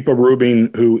 Ipa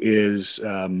Rubin, who is,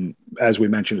 as we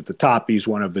mentioned at the top, he's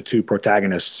one of the 2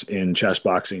 protagonists in chess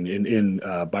boxing in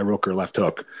by Rooker Left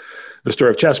Hook, the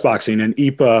story of chess boxing. And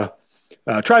Ipa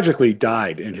tragically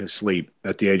died in his sleep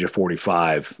at the age of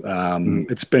 45.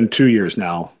 It's been 2 years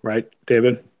now, right,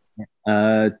 David?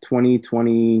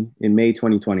 2020, in May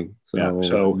 2020.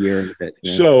 So a year and a bit.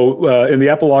 Yeah. So in the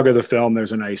epilogue of the film,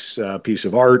 there's a nice piece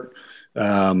of art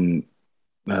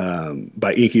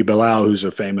by Iki Bilal, who's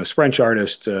a famous French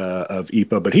artist of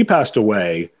Ipa, but he passed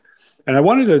away. And I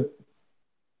wanted to,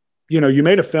 you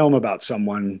made a film about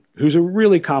someone who's a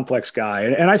really complex guy.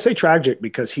 And I say tragic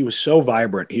because he was so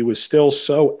vibrant. He was still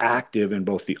so active in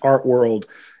both the art world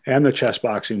and the chess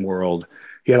boxing world.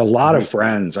 He had a lot of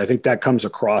friends. I think that comes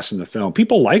across in the film.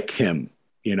 People like him.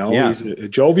 He's a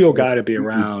jovial guy to be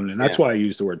around. And that's why I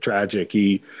use the word tragic.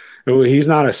 He's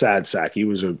not a sad sack.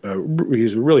 He's a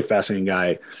really fascinating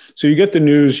guy. So you get the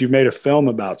news, you've made a film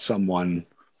about someone.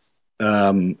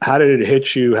 How did it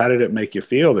hit you? How did it make you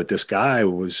feel that this guy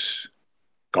was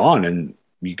gone and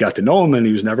you got to know him and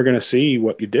he was never going to see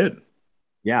what you did?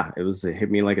 Yeah, it hit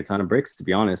me like a ton of bricks, to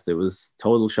be honest. It was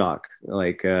total shock.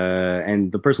 Like,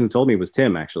 and the person who told me was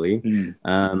Tim, actually.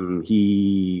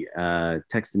 He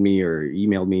texted me or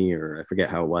emailed me, or I forget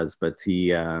how it was, but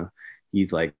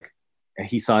he's like,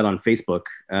 he saw it on Facebook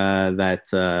that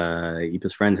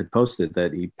Ipa's friend had posted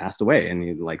that he passed away,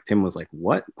 and Tim was like,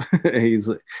 "What?"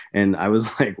 And I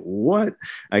was like, "What?"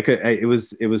 It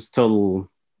was total.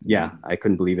 Yeah, I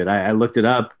couldn't believe it. I looked it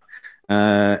up,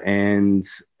 and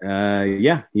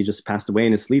he just passed away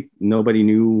in his sleep. Nobody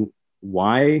knew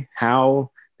why,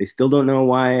 how. They still don't know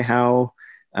why, how.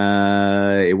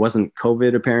 It wasn't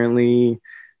COVID, apparently.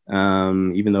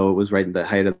 Even though it was right at the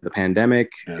height of the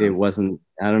pandemic, It wasn't,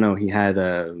 I don't know. He had,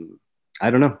 I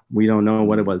don't know. We don't know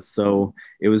what it was. So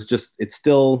it's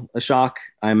still a shock.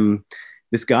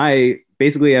 This guy,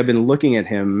 basically I've been looking at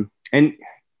him, and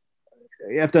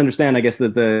you have to understand, I guess,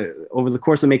 that over the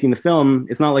course of making the film,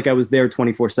 it's not like I was there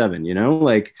 24/7,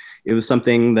 like it was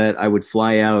something that I would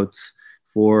fly out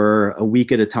for a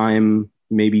week at a time,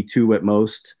 maybe 2 at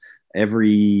most,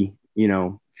 every,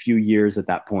 few years at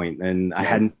that point. And I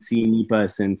hadn't seen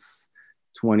Ipa since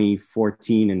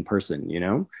 2014 in person,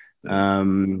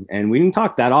 and we didn't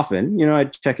talk that often.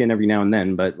 I'd check in every now and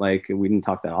then, but we didn't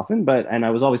talk that often. And I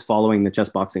was always following the chess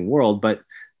boxing world. But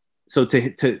so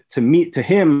to meet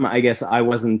him, I guess I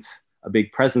wasn't a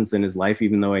big presence in his life,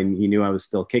 even though he knew I was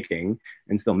still kicking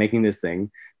and still making this thing.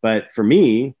 But for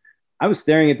me, I was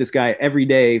staring at this guy every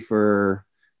day for,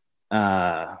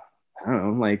 I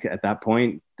don't know, at that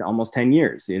point, almost 10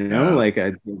 years,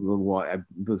 I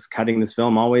was cutting this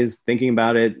film, always thinking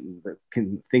about it,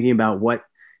 thinking about what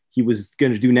he was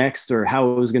going to do next or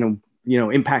how it was going to,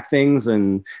 impact things.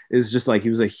 And it was just he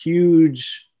was a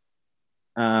huge,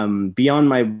 beyond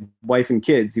my wife and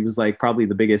kids, he was probably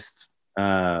the biggest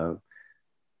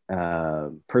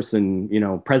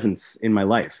person, presence in my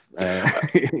life,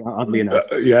 oddly enough.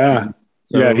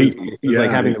 So it was like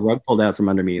having the rug pulled out from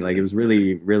under me. It was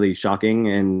really, really shocking.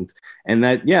 And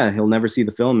that, he'll never see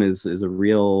the film is a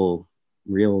real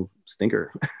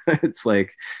stinker. It's I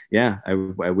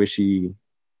wish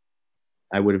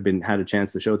I would have had a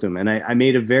chance to show it to him. And I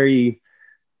made a very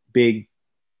big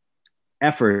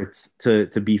effort to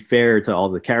be fair to all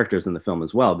the characters in the film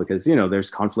as well, because, there's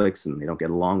conflicts and they don't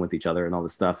get along with each other and all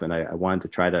this stuff. And I wanted to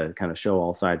try to kind of show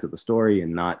all sides of the story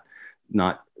and not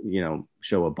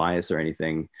show a bias or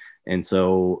anything. And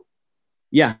so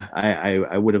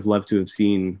I would have loved to have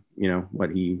seen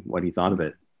what he thought of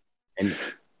it. And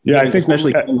I think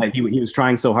especially he was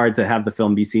trying so hard to have the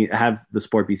film have the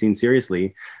sport be seen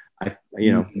seriously.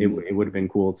 It would have been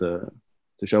cool to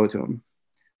show it to him.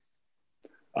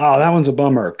 Oh, that one's a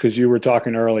bummer, because you were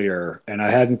talking earlier and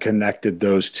I hadn't connected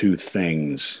those two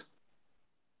things,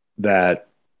 that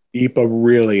Ipa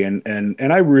really, and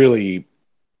I really,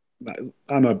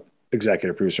 I'm a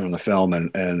executive producer on the film,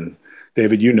 and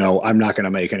David, I'm not going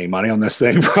to make any money on this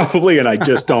thing probably, and I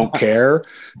just don't care,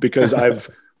 because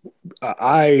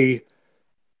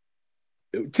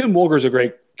Tim Woolger's a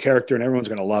great character and everyone's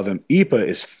going to love him.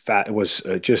 Ipa was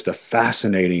just a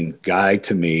fascinating guy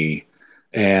to me,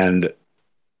 and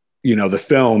the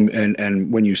film,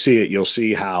 and when you see it, you'll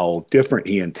see how different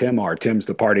he and Tim are. Tim's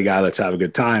the party guy, let's have a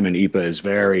good time, and Ipa is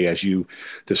very, as you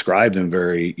described him,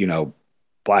 very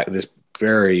black, this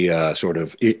very sort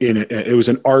of it was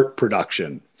an art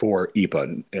production for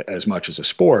Ipa as much as a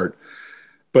sport.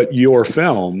 But your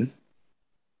film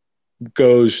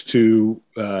goes to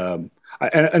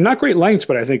and not great lengths,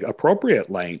 but I think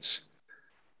appropriate lengths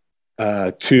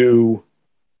to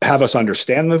have us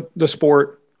understand the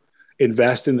sport,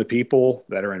 invest in the people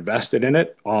that are invested in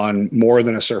it on more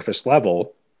than a surface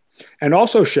level, and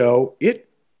also show it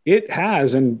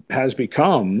has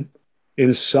become,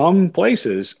 in some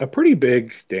places, a pretty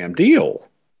big damn deal.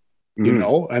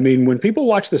 I mean, when people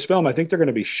watch this film, I think they're going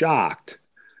to be shocked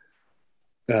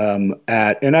and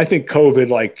I think COVID,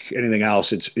 like anything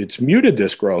else, it's muted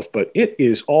this growth, but it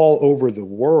is all over the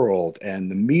world,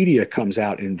 and the media comes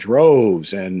out in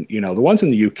droves. And, the ones in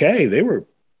the UK, they were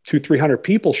 200-300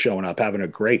 people showing up, having a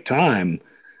great time.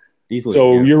 Easily,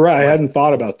 so you're right. I hadn't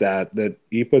thought about that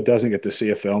Ipa doesn't get to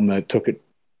see a film that took it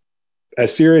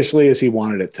as seriously as he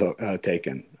wanted it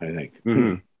taken, I think.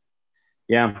 Mm-hmm.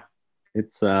 Yeah,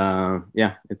 it's a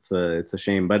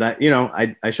shame, but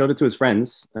I showed it to his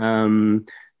friends.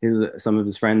 Some of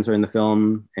his friends are in the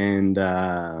film, and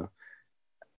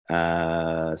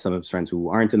some of his friends who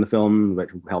aren't in the film but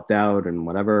who helped out and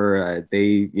whatever. I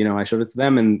showed it to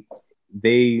them, and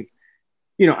they,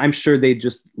 I'm sure they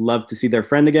just love to see their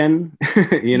friend again.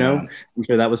 Yeah. I'm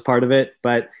sure that was part of it,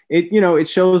 but it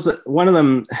shows one of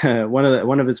them,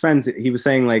 one of his friends, he was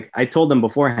saying, like, I told them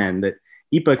beforehand that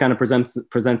Ipa kind of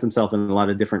presents himself in a lot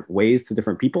of different ways to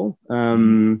different people.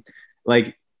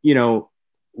 Like,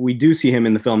 we do see him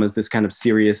in the film as this kind of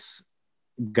serious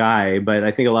guy, but I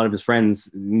think a lot of his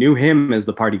friends knew him as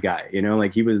the party guy,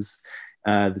 like he was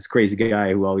this crazy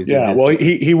guy who always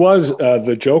he was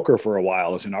the Joker for a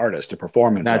while as an artist, a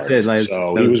performance artist.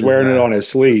 So he was wearing it on his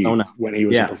sleeve when he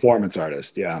was a performance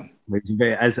artist. Yeah,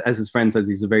 as his friend says,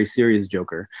 he's a very serious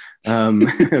Joker.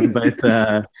 But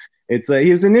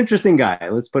he was an interesting guy.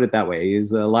 Let's put it that way.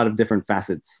 He's a lot of different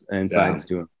facets and sides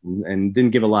to him, and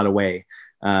didn't give a lot away.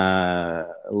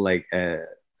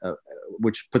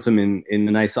 Which puts him in a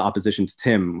nice opposition to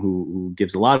Tim, who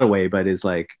gives a lot away, but is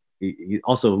like he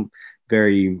also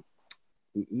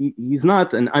he's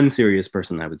not an unserious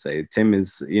person, I would say. Tim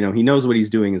is, he knows what he's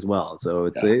doing as well. So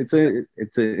it's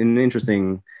an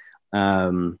interesting.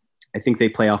 I think they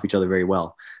play off each other very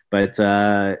well. But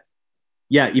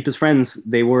Ipa's friends,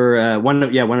 they were one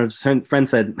of his friends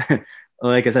said.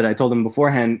 Like I said, I told him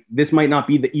beforehand, this might not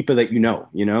be the Ipa that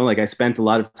like I spent a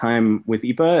lot of time with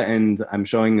Ipa and I'm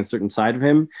showing a certain side of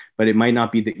him, but it might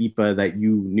not be the Ipa that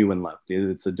you knew and loved.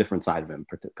 It's a different side of him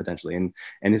potentially. And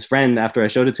his friend, after I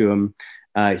showed it to him,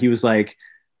 he was like,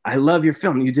 I love your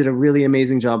film. You did a really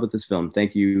amazing job with this film.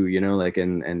 Thank you.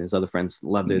 And his other friends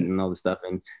loved it and all this stuff.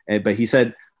 But he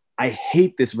said, I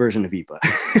hate this version of Ipa.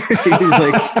 He was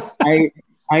like,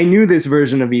 I knew this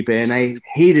version of Ipa and I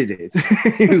hated it.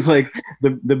 He was like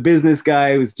the business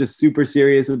guy who's just super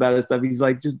serious about his stuff. He's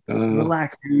like, just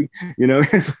relax, dude.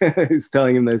 He's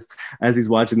telling him this as he's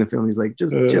watching the film. He's like,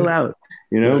 just chill out,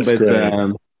 But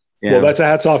well, that's a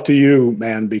hats off to you,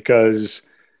 man, because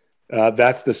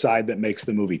that's the side that makes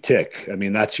the movie tick. I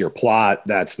mean, that's your plot.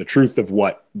 That's the truth of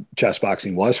what chess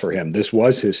boxing was for him. This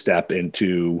was his step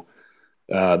into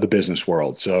the business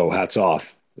world. So hats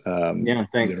off.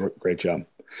 Thanks. Great job.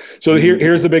 So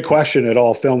here's the big question at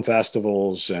all film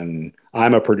festivals, and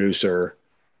I'm a producer.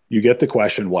 You get the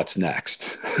question, what's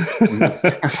next?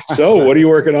 So what are you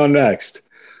working on next?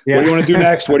 Yeah. What do you want to do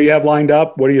next? What do you have lined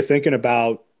up? What are you thinking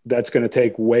about that's going to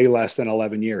take way less than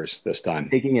 11 years this time?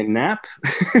 Taking a nap.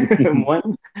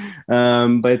 One. I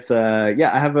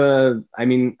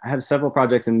have several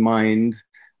projects in mind.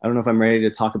 I don't know if I'm ready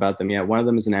to talk about them yet. One of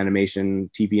them is an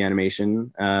TV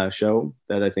animation show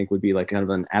that I think would be like kind of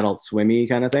an Adult Swimmy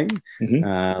kind of thing,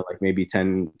 like maybe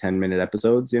 10-minute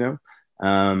episodes,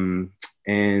 and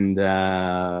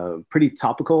pretty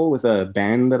topical with a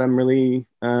band that I'm really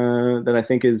that I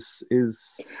think is.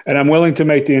 And I'm willing to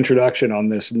make the introduction on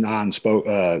this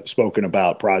spoken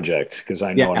about project because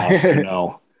I know enough to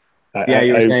know. I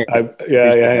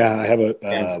have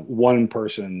a one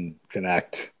person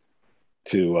connect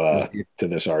to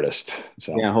this artist.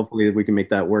 So hopefully we can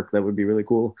make that work. That would be really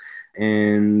cool.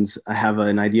 And I have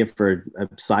an idea for a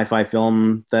sci-fi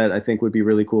film that I think would be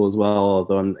really cool as well,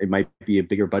 although it might be a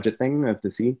bigger budget thing. I have to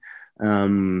see. I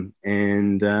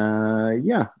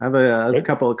have a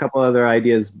couple other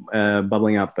ideas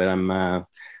bubbling up, but I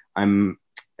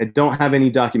don't have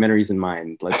any documentaries in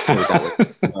mind. Let's put it that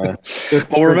way.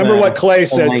 Well, remember what Clay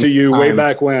said to you way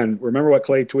back when. Remember what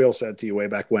Clay Tweel said to you way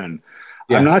back when.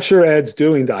 Yeah. I'm not sure Ed's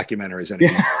doing documentaries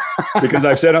anymore because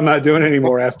I've said I'm not doing any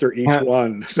more after each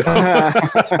one. So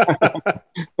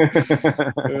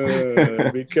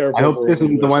be careful. I hope this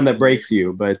isn't the one that breaks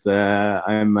you, but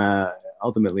I'm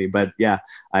ultimately. But yeah,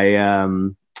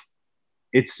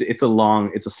 it's a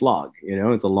slog.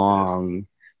 It's a long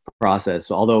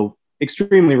process. Although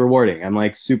extremely rewarding. I'm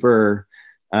like super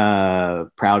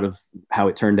proud of how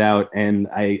it turned out, and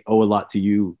I owe a lot to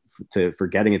you for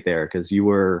getting it there because you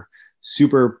were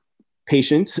super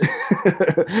patient.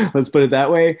 Let's put it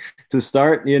that way to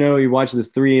start. You watch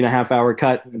this 3.5 hour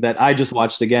cut that I just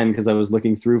watched again because I was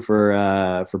looking through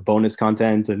for bonus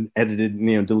content and edited,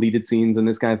 deleted scenes and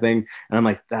this kind of thing. And I'm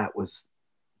like, that was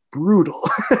brutal.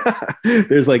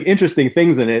 There's like interesting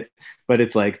things in it, but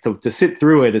it's like to sit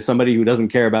through it as somebody who doesn't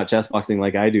care about chess boxing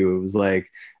like I do, it was like,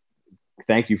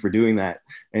 thank you for doing that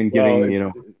and giving,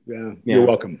 you're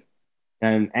welcome.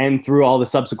 And through all the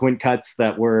subsequent cuts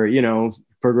that were,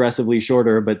 progressively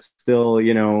shorter, but still,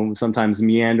 sometimes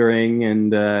meandering.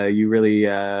 And you really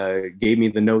gave me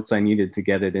the notes I needed to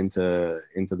get it into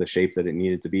the shape that it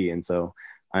needed to be. And so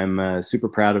I'm super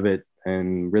proud of it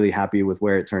and really happy with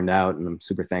where it turned out. And I'm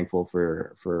super thankful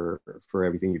for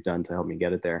everything you've done to help me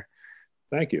get it there.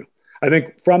 Thank you. I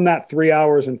think from that 3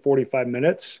 hours and 45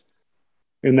 minutes,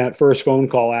 in that first phone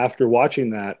call after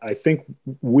watching that, I think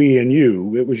it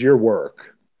was your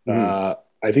work. I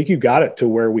think you got it to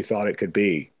where we thought it could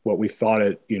be, what we thought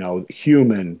it,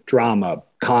 human drama,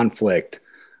 conflict,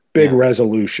 big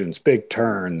resolutions, big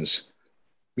turns,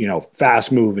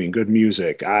 fast moving, good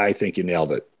music. I think you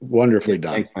nailed it. Wonderfully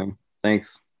done. Thanks, man.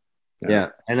 Thanks. Yeah.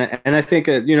 And I think,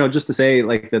 just to say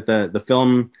like that the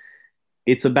film,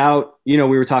 it's about, we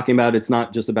were talking about, it's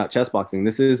not just about chess boxing.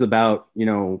 This is about,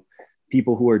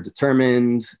 people who are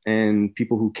determined and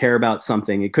people who care about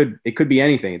something. It could be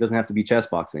anything. It doesn't have to be chess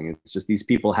boxing. It's just these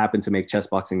people happen to make chess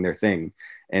boxing their thing.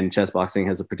 And chess boxing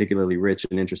has a particularly rich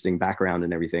and interesting background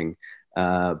and everything.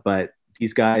 But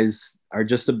these guys are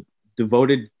just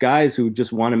devoted guys who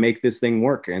just want to make this thing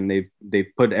work. And they've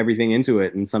put everything into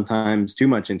it, and sometimes too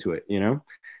much into it,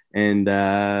 And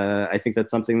I think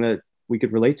that's something that we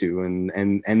could relate to.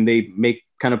 And they make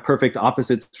kind of perfect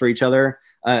opposites for each other.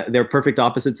 They're perfect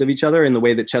opposites of each other in the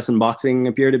way that chess and boxing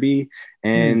appear to be.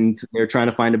 And they're trying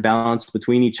to find a balance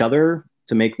between each other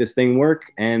to make this thing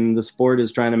work. And the sport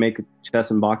is trying to make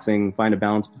chess and boxing find a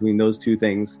balance between those two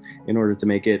things in order to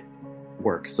make it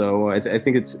work. So I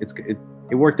think it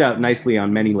worked out nicely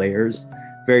on many layers.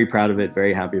 Very proud of it.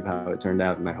 Very happy of how it turned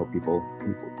out. And I hope people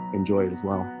enjoy it as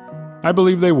well. I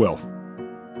believe they will.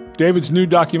 David's new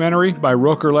documentary by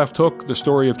Roker Left Hook, The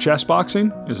Story of Chess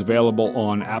Boxing, is available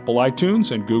on Apple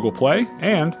iTunes and Google Play,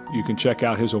 and you can check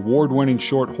out his award-winning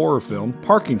short horror film,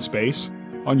 Parking Space,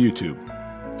 on YouTube.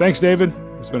 Thanks, David.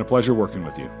 It's been a pleasure working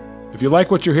with you. If you like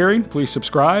what you're hearing, please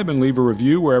subscribe and leave a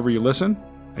review wherever you listen.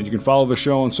 And you can follow the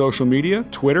show on social media,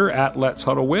 Twitter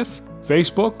 @Let'sHuddleWith,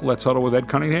 Facebook, Let's Huddle with Ed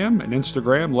Cunningham, and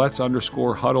Instagram,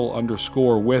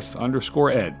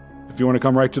 Let's_Huddle_with_Ed. If you want to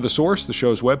come right to the source, the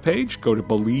show's webpage, go to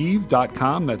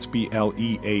Believe.com. That's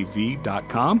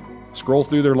BLEAV.com. Scroll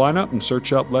through their lineup and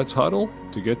search up Let's Huddle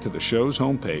to get to the show's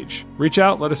homepage. Reach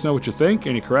out, let us know what you think,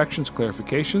 any corrections,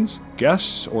 clarifications,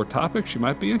 guests, or topics you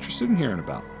might be interested in hearing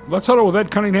about. Let's Huddle with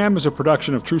Ed Cunningham is a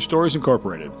production of True Stories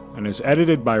Incorporated and is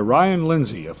edited by Ryan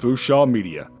Lindsay of Fushaw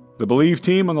Media. The Believe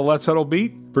team on the Let's Huddle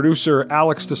beat, producer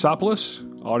Alex Tasopoulos,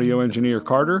 audio engineer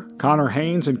Carter, Connor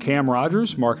Haynes and Cam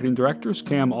Rogers, marketing directors.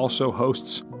 Cam also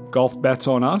hosts Golf Bets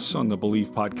on Us on the Believe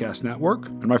Podcast Network.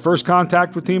 And my first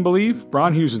contact with Team Believe,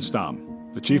 Bron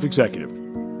Husenstam, the chief executive.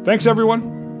 Thanks, everyone,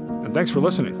 and thanks for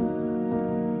listening.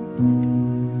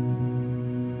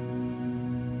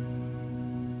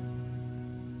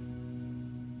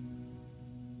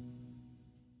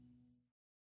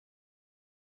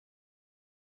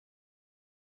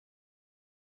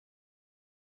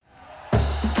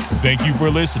 Thank you for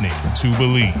listening to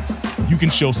Believe. You can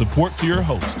show support to your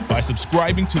host by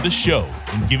subscribing to the show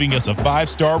and giving us a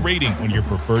 5-star rating on your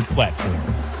preferred platform.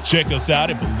 Check us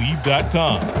out at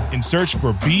Believe.com and search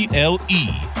for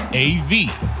BLEAV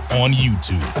on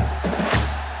YouTube.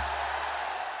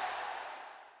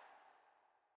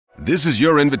 This is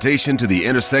your invitation to the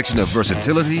intersection of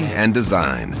versatility and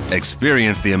design.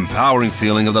 Experience the empowering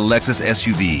feeling of the Lexus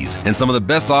SUVs and some of the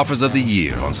best offers of the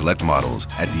year on select models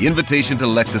at the Invitation to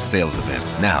Lexus sales event,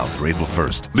 now through April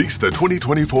 1st. Lease the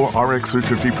 2024 RX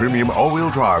 350 Premium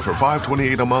All-Wheel Drive for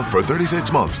 $528 a month for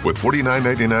 36 months with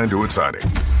 $49.99 due at signing.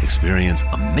 Experience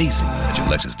amazing at your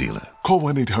Lexus dealer. Call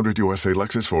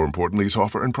 1-800-USA-LEXUS for important lease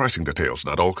offer and pricing details.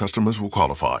 Not all customers will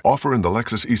qualify. Offer in the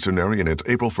Lexus Eastern area and it's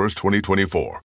April 1st, 2024.